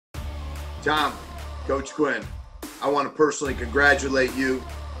Tom, Coach Quinn, I want to personally congratulate you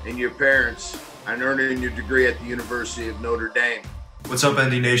and your parents on earning your degree at the University of Notre Dame. What's up,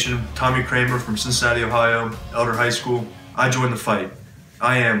 ND Nation? Tommy Kraemer from Cincinnati, Ohio, Elder High School. I joined the fight.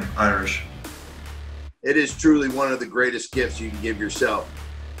 I am Irish. It is truly one of the greatest gifts you can give yourself.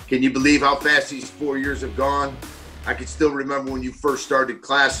 Can you believe how fast these 4 years have gone? I can still remember when you first started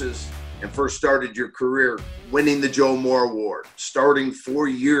classes and first started your career, winning the Joe Moore Award, starting 4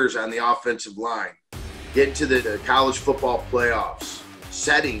 years on the offensive line, getting to the college football playoffs,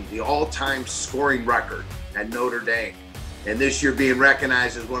 setting the all-time scoring record at Notre Dame, and this year being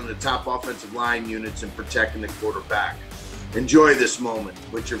recognized as one of the top offensive line units in protecting the quarterback. Enjoy this moment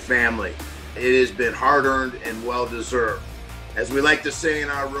with your family. It has been hard-earned and well-deserved. As we like to say in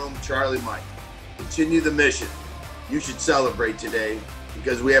our room, Charlie Mike, continue the mission. You should celebrate today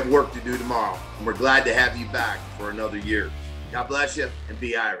because we have work to do tomorrow, and we're glad to have you back for another year. God bless you, and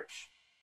be Irish.